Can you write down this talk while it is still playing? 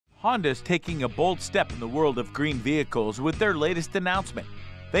Honda's taking a bold step in the world of green vehicles with their latest announcement.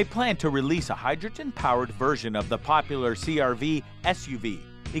 They plan to release a hydrogen-powered version of the popular CR-V SUV,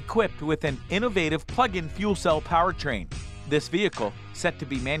 equipped with an innovative plug-in fuel cell powertrain. This vehicle, set to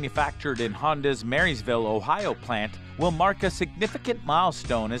be manufactured in Honda's Marysville, Ohio plant, will mark a significant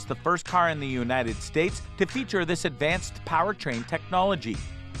milestone as the first car in the United States to feature this advanced powertrain technology.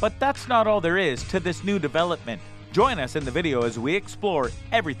 But that's not all there is to this new development. Join us in the video as we explore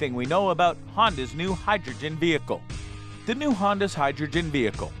everything we know about Honda's new hydrogen vehicle. The new Honda's hydrogen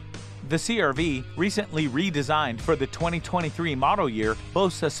vehicle. The CR-V, recently redesigned for the 2023 model year,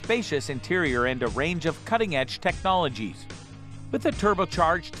 boasts a spacious interior and a range of cutting-edge technologies. With a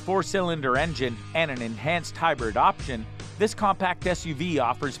turbocharged 4-cylinder engine and an enhanced hybrid option, this compact SUV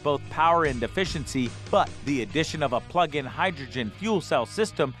offers both power and efficiency, but the addition of a plug-in hydrogen fuel cell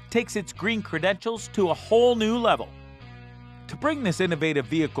system takes its green credentials to a whole new level. To bring this innovative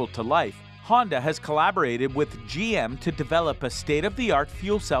vehicle to life, Honda has collaborated with GM to develop a state-of-the-art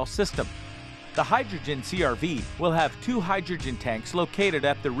fuel cell system. The hydrogen CR-V will have 2 hydrogen tanks located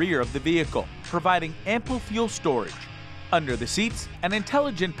at the rear of the vehicle, providing ample fuel storage. Under the seats, an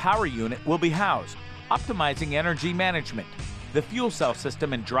intelligent power unit will be housed, optimizing energy management. The fuel cell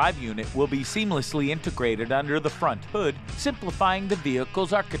system and drive unit will be seamlessly integrated under the front hood, simplifying the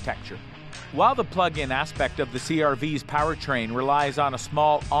vehicle's architecture. While the plug-in aspect of the CR-V's powertrain relies on a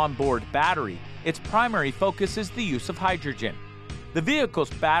small onboard battery, its primary focus is the use of hydrogen. The vehicle's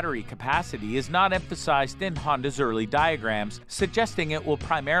battery capacity is not emphasized in Honda's early diagrams, suggesting it will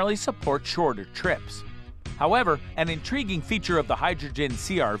primarily support shorter trips. However, an intriguing feature of the hydrogen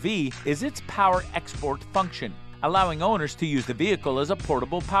CR-V is its power export function, allowing owners to use the vehicle as a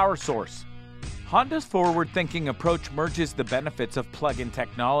portable power source. Honda's forward-thinking approach merges the benefits of plug-in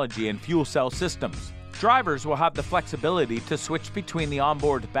technology and fuel cell systems. Drivers will have the flexibility to switch between the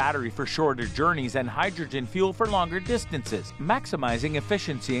onboard battery for shorter journeys and hydrogen fuel for longer distances, maximizing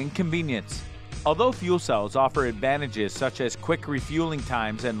efficiency and convenience. Although fuel cells offer advantages such as quick refueling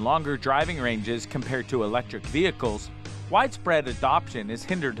times and longer driving ranges compared to electric vehicles, widespread adoption is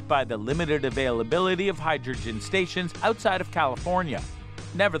hindered by the limited availability of hydrogen stations outside of California.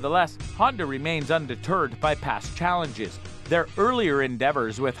 Nevertheless, Honda remains undeterred by past challenges. Their earlier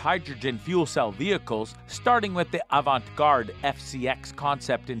endeavors with hydrogen fuel cell vehicles, starting with the avant-garde FCX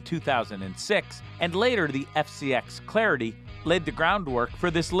concept in 2006 and later the FCX Clarity, laid the groundwork for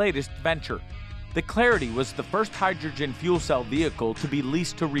this latest venture. The Clarity was the first hydrogen fuel cell vehicle to be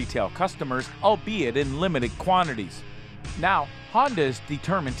leased to retail customers, albeit in limited quantities. Now, Honda is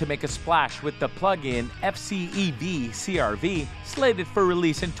determined to make a splash with the plug-in FCEV CR-V slated for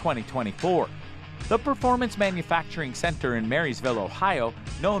release in 2024. The Performance Manufacturing Center in Marysville, Ohio,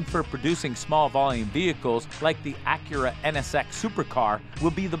 known for producing small-volume vehicles like the Acura NSX supercar,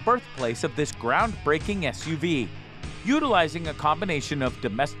 will be the birthplace of this groundbreaking SUV. Utilizing a combination of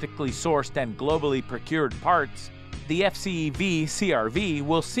domestically sourced and globally procured parts, the FCEV CR-V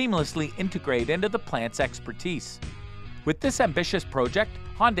will seamlessly integrate into the plant's expertise. With this ambitious project,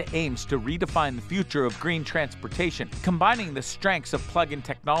 Honda aims to redefine the future of green transportation, combining the strengths of plug-in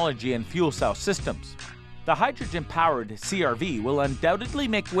technology and fuel cell systems. The hydrogen-powered CR-V will undoubtedly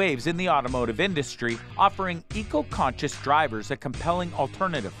make waves in the automotive industry, offering eco-conscious drivers a compelling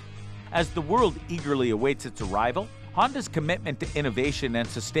alternative. As the world eagerly awaits its arrival, Honda's commitment to innovation and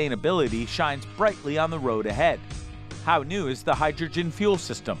sustainability shines brightly on the road ahead. How new is the hydrogen fuel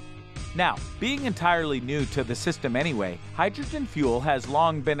system? Now, being entirely new to the system anyway, hydrogen fuel has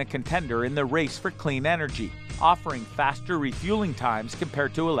long been a contender in the race for clean energy, offering faster refueling times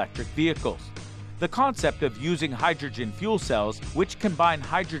compared to electric vehicles. The concept of using hydrogen fuel cells, which combine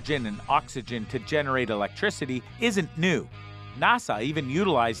hydrogen and oxygen to generate electricity, isn't new. NASA even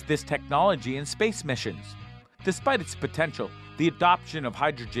utilized this technology in space missions. Despite its potential, the adoption of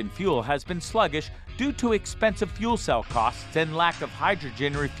hydrogen fuel has been sluggish due to expensive fuel cell costs and lack of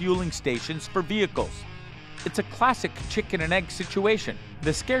hydrogen refueling stations for vehicles. It's a classic chicken and egg situation.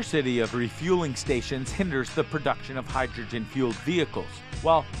 The scarcity of refueling stations hinders the production of hydrogen-fueled vehicles,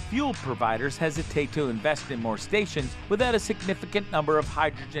 while fuel providers hesitate to invest in more stations without a significant number of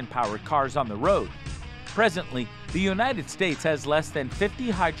hydrogen-powered cars on the road. Presently, the United States has less than 50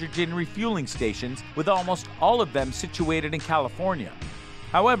 hydrogen refueling stations, with almost all of them situated in California.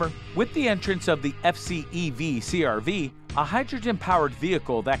 However, with the entrance of the FCEV CR-V, a hydrogen-powered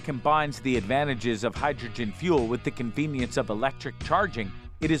vehicle that combines the advantages of hydrogen fuel with the convenience of electric charging,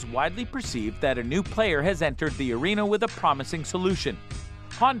 it is widely perceived that a new player has entered the arena with a promising solution.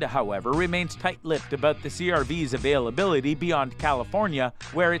 Honda, however, remains tight-lipped about the CR-V's availability beyond California,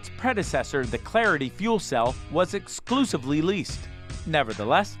 where its predecessor, the Clarity fuel cell, was exclusively leased.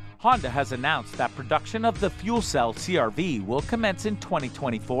 Nevertheless, Honda has announced that production of the fuel cell CR-V will commence in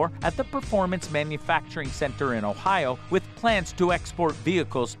 2024 at the Performance Manufacturing Center in Ohio, with plans to export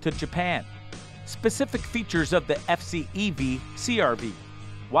vehicles to Japan. Specific features of the FCEV CR-V.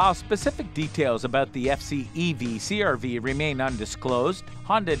 While specific details about the FCEV CR-V remain undisclosed,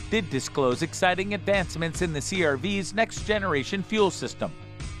 Honda did disclose exciting advancements in the CR-V's next-generation fuel system.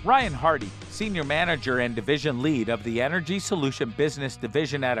 Ryan Hardy, Senior Manager and Division Lead of the Energy Solution Business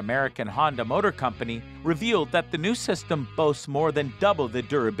Division at American Honda Motor Company, revealed that the new system boasts more than double the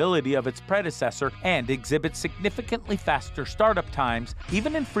durability of its predecessor and exhibits significantly faster startup times,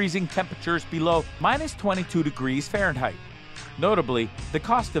 even in freezing temperatures below -22 degrees Fahrenheit. Notably, the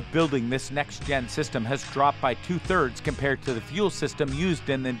cost of building this next-gen system has dropped by 2/3 compared to the fuel system used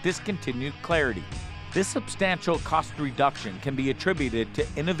in the discontinued Clarity. This substantial cost reduction can be attributed to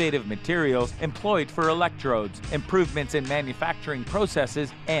innovative materials employed for electrodes, improvements in manufacturing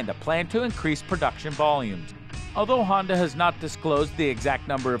processes, and a plan to increase production volumes. Although Honda has not disclosed the exact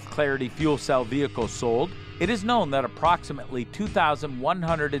number of Clarity fuel cell vehicles sold, it is known that approximately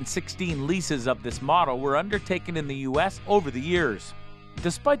 2,116 leases of this model were undertaken in the US over the years.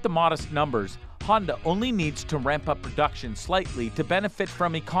 Despite the modest numbers, Honda only needs to ramp up production slightly to benefit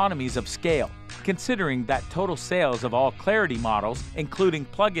from economies of scale, considering that total sales of all Clarity models, including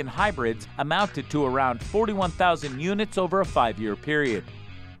plug-in hybrids, amounted to around 41,000 units over a 5-year period.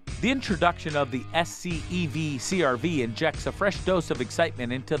 The introduction of the FCEV CR-V injects a fresh dose of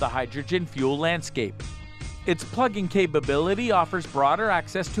excitement into the hydrogen fuel landscape. Its plug-in capability offers broader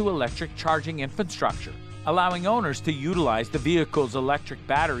access to electric charging infrastructure, allowing owners to utilize the vehicle's electric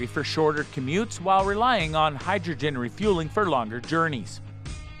battery for shorter commutes while relying on hydrogen refueling for longer journeys.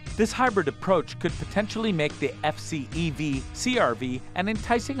 This hybrid approach could potentially make the FCEV CR-V an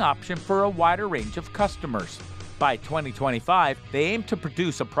enticing option for a wider range of customers. By 2025, they aim to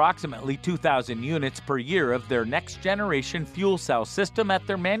produce approximately 2,000 units per year of their next-generation fuel cell system at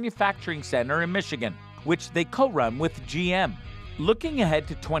their manufacturing center in Michigan, which they co-run with GM. Looking ahead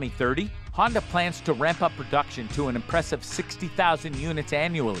to 2030, Honda plans to ramp up production to an impressive 60,000 units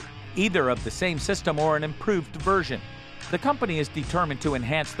annually, either of the same system or an improved version. The company is determined to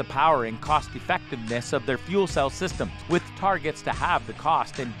enhance the power and cost-effectiveness of their fuel cell systems, with targets to halve the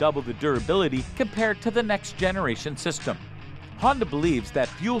cost and double the durability compared to the next-generation system. Honda believes that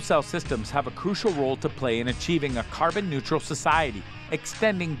fuel cell systems have a crucial role to play in achieving a carbon-neutral society,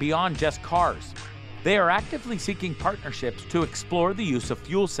 extending beyond just cars. They are actively seeking partnerships to explore the use of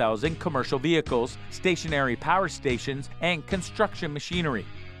fuel cells in commercial vehicles, stationary power stations, and construction machinery.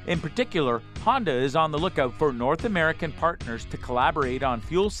 In particular, Honda is on the lookout for North American partners to collaborate on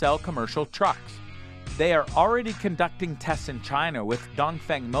fuel cell commercial trucks. They are already conducting tests in China with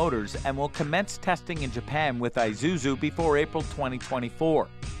Dongfeng Motors and will commence testing in Japan with Isuzu before April 2024.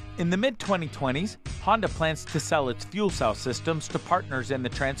 In the mid-2020s, Honda plans to sell its fuel cell systems to partners in the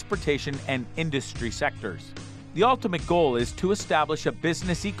transportation and industry sectors. The ultimate goal is to establish a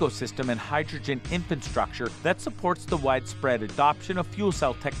business ecosystem and hydrogen infrastructure that supports the widespread adoption of fuel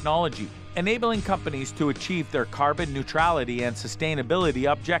cell technology, enabling companies to achieve their carbon neutrality and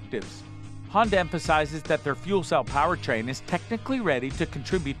sustainability objectives. Honda emphasizes that their fuel cell powertrain is technically ready to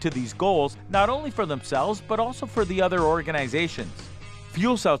contribute to these goals, not only for themselves but also for the other organizations.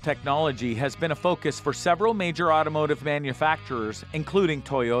 Fuel cell technology has been a focus for several major automotive manufacturers, including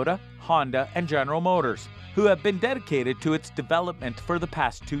Toyota, Honda, and General Motors, who have been dedicated to its development for the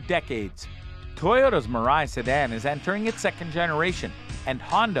past 2 decades. Toyota's Mirai sedan is entering its 2nd generation, and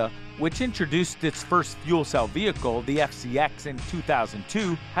Honda, which introduced its first fuel cell vehicle, the FCX, in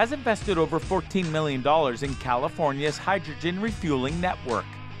 2002, has invested over $14 million in California's hydrogen refueling network.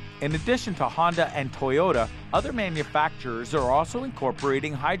 In addition to Honda and Toyota, other manufacturers are also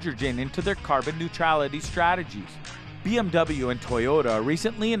incorporating hydrogen into their carbon neutrality strategies. BMW and Toyota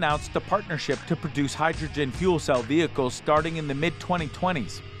recently announced a partnership to produce hydrogen fuel cell vehicles starting in the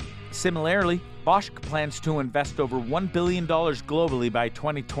mid-2020s. Similarly, Bosch plans to invest over $1 billion globally by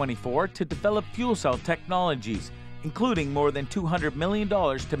 2024 to develop fuel cell technologies, including more than $200 million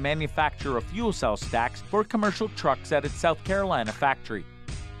to manufacture a fuel cell stacks for commercial trucks at its South Carolina factory.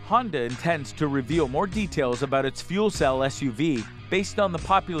 Honda intends to reveal more details about its fuel cell SUV based on the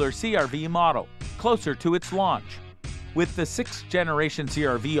popular CR-V model, closer to its launch. With the 6th generation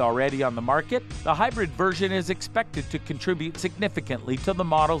CR-V already on the market, the hybrid version is expected to contribute significantly to the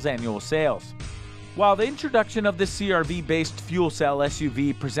model's annual sales. While the introduction of the CR-V-based fuel cell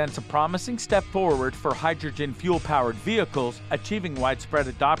SUV presents a promising step forward for hydrogen fuel-powered vehicles, achieving widespread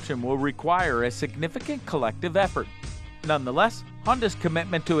adoption will require a significant collective effort. Nonetheless, Honda's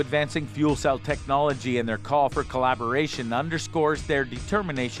commitment to advancing fuel cell technology and their call for collaboration underscores their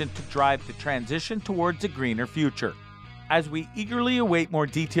determination to drive the transition towards a greener future. As we eagerly await more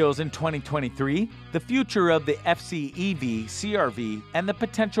details in 2023, the future of the FCEV, CRV, and the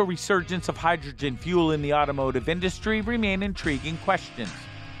potential resurgence of hydrogen fuel in the automotive industry remain intriguing questions.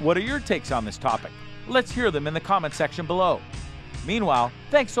 What are your takes on this topic? Let's hear them in the comment section below. Meanwhile,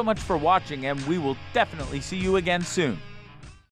 thanks so much for watching, and we will definitely see you again soon.